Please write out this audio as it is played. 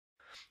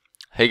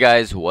Hey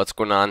guys, what's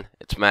going on?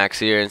 It's Max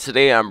here, and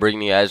today I'm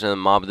bringing you guys another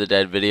Mob of the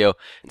Dead video.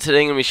 And today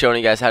I'm going to be showing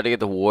you guys how to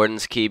get the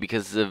Warden's key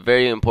because it's a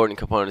very important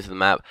component to the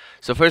map.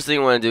 So first thing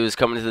you want to do is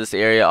come into this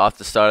area off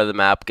the start of the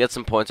map, get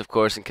some points of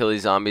course, and kill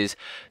these zombies.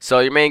 So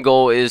your main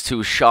goal is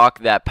to shock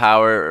that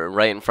power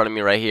right in front of me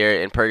right here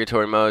in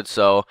purgatory mode.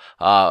 So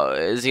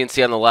as you can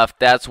see on the left,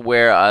 that's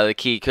where the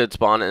key could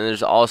spawn, and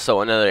there's also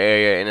another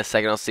area in a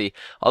second I'll see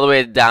all the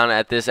way down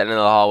at this end of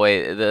the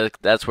hallway.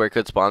 That's where it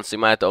could spawn, so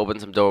you might have to open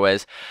some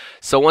doorways.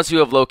 So once you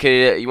have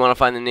located it, you want to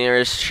find the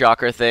nearest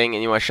shocker thing,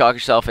 and you want to shock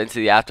yourself into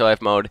the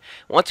afterlife mode.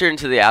 Once you're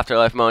into the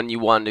afterlife mode, you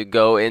want to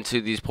go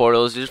into these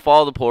portals. Just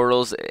follow the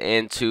portals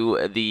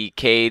into the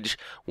cage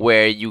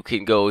where you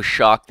can go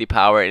shock the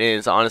power, and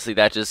it's honestly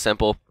that just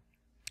simple.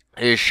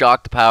 It is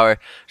shock the power.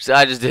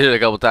 I just did it a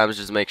couple times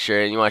just to make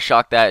sure. And you want to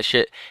shock that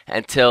shit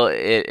until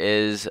it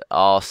is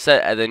all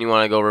set, and then you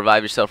want to go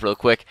revive yourself real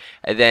quick,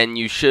 and then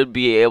you should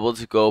be able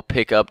to go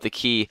pick up the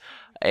key.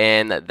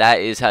 And that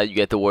is how you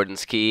get the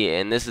Warden's key,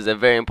 and this is a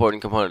very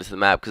important component to the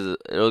map because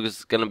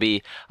it's going to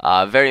be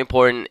very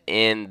important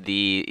in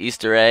the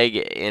Easter egg,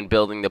 in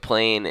building the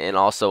plane, and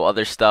also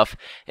other stuff.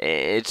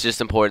 It's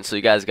just important, so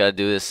you guys got to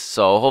do this.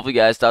 So hopefully you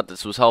guys thought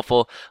this was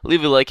helpful.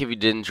 Leave a like if you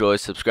did enjoy,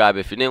 subscribe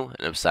if you're new,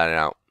 and I'm signing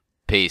out.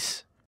 Peace.